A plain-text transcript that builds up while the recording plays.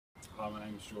Hi, my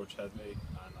name is George Headley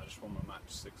and I just won my match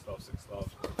 6-love,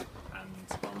 6-love, and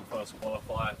I'm the first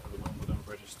qualifier for the Wimbledon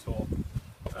British Tour.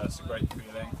 It's a great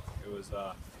feeling. It was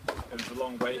a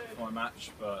long wait for my match,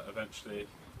 but eventually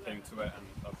came to it, and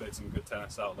I played some good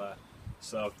tennis out there,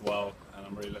 served well, and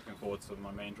I'm really looking forward to my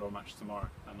main draw match tomorrow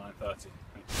at 9:30.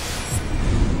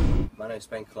 My name is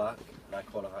Ben Clark and I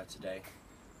qualified today,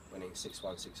 winning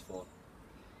 6-1, 6-4,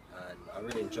 and I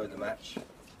really enjoyed the match. It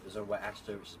was on wet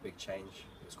Astro, which is a big change.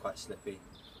 It was quite slippy,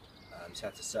 so you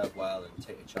had to serve well and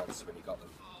take your chances when you got them.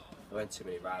 There weren't too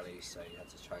many rallies, so you had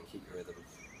to try and keep your rhythm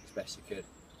as best you could.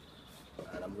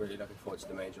 And I'm really looking forward to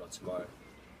the main draw tomorrow.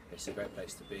 It's a great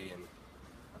place to be and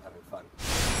I'm having fun.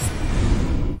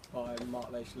 Hi, I'm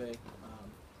Mark Lashley.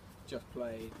 Just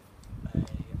played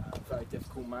a very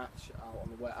difficult match out on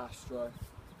the wet Astro.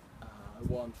 I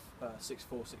won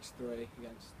 6-4, 6-3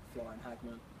 against Florian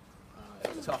Hagman.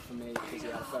 It was tough for me because he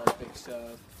had a very big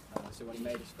serve, so when he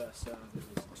made his first serve it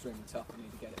was extremely tough for me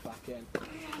to get it back in.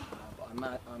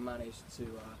 But I managed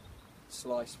to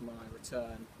slice my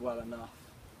return well enough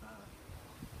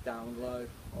down low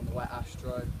on the wet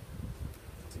Astro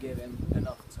to give him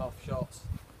enough tough shots,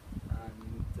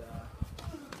 and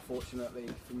fortunately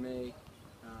for me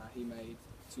he made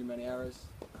too many errors.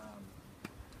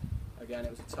 Again,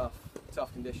 it was a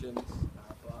tough conditions,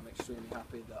 but I'm extremely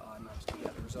happy that I managed to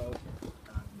get the result,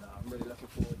 and I'm really looking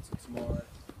forward to tomorrow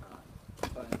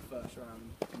playing the first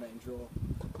round main draw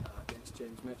against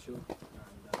James Mitchell,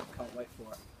 and can't wait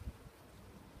for it.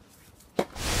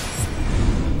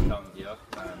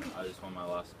 I just won my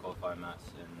last qualifying match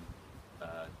in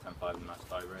 10-5 in the match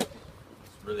tiebreak.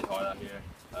 It's really hard out here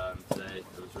today.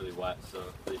 It was really wet, so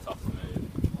really tough to move.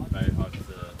 Very hard to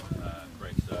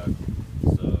break serve.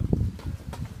 So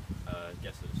I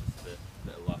guess it was just a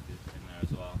bit of luck in there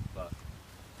as well. But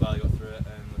glad I got through it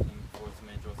and looking forward to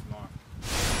main draw tomorrow.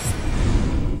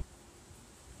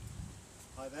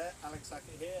 Hi there, Alex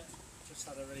Hackett here. Just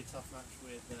had a really tough match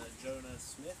with Jonah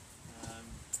Smith.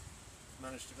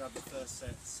 Managed to grab the first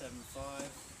set 7-5.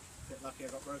 Bit lucky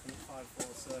I got broken at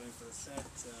 5-4 serving for the set,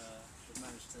 but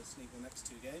managed to sneak the next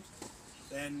two games.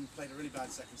 Then played a really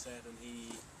bad second set, and he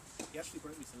actually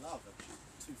broke me to love at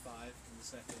 2-5 in the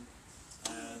second.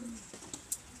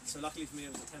 So luckily for me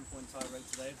it was a 10-point tie break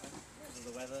today because of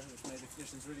the weather, which made the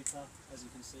conditions really tough, as you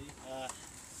can see. I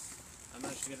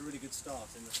managed to get a really good start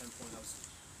in the 10-point.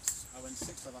 I went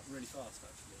 6-5 up really fast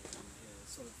actually, and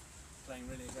sort of playing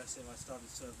really aggressive. I started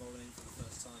serve volleying for the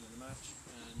first time in the match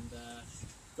and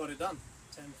got it done,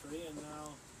 10-3, and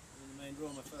now I'm in the main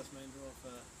draw, my first main draw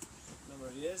for a number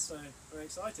of years, so very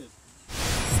excited.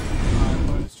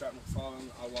 My name is Jack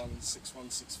McFarlane. I won 6-1,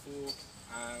 6-4,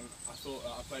 and I thought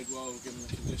that I played well given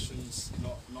the conditions.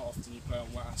 Not often you play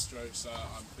on wet Astro, so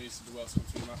I'm pleased to do well to come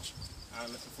through the match and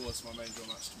looking forward to my main draw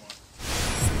match tomorrow.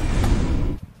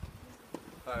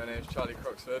 Hi, my name is Charlie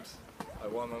Croxford. I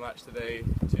won my match today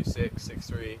 2-6,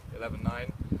 6-3,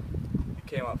 11-9. It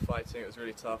came out fighting, it was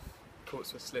really tough.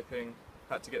 Courts were slipping,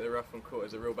 had to get the rough on court.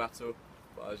 It was a real battle,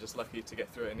 but I was just lucky to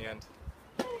get through it in the end.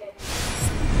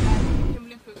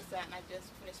 Wimbledon set, and I just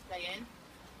finished playing.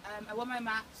 I won my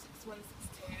match 6-1,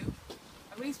 6-2.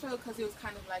 I really struggled because it was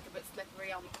kind of like a bit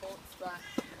slippery on the courts, but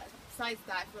besides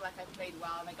that I feel like I played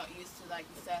well and I got used to like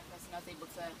the surface, and I was able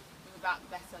to move about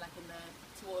better like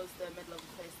towards the middle of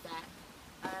the first set.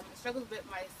 I struggled a bit with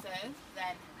my serve,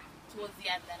 then towards the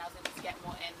end then I was able to get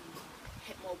more in,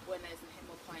 hit more winners and hit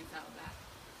more points out of that.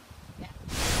 Yeah.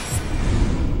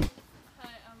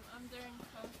 Hi, I'm Darren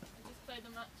Coe. I just played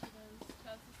a match against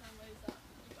Chelsea Sandways at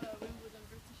Wimbledon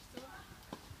British Tour.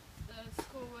 The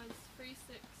score was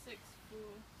 3-6, 6-4,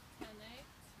 10-8.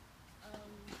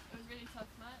 It was a really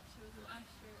tough match. It was an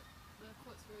Astro. The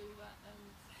courts were really wet and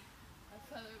I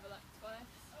fell over like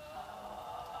twice.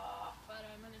 But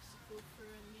I managed to pull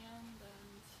through in the end,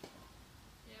 and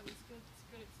yeah, it was good. It's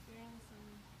a good experience,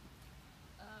 and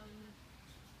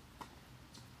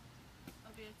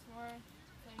I'll be here tomorrow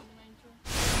playing the main draw.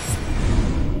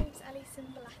 My name's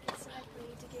Alison Blackett, and I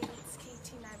played against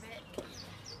Katie Merrick,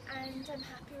 and I'm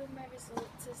happy with my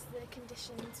results as the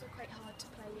conditions were quite hard to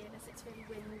play in, as it's really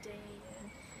windy and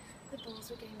the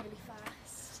balls were going really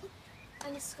fast.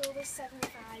 And the score was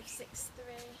 7-5,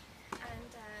 6-3,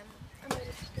 and I'm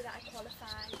really happy that I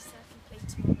qualified so I can play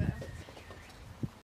tomorrow.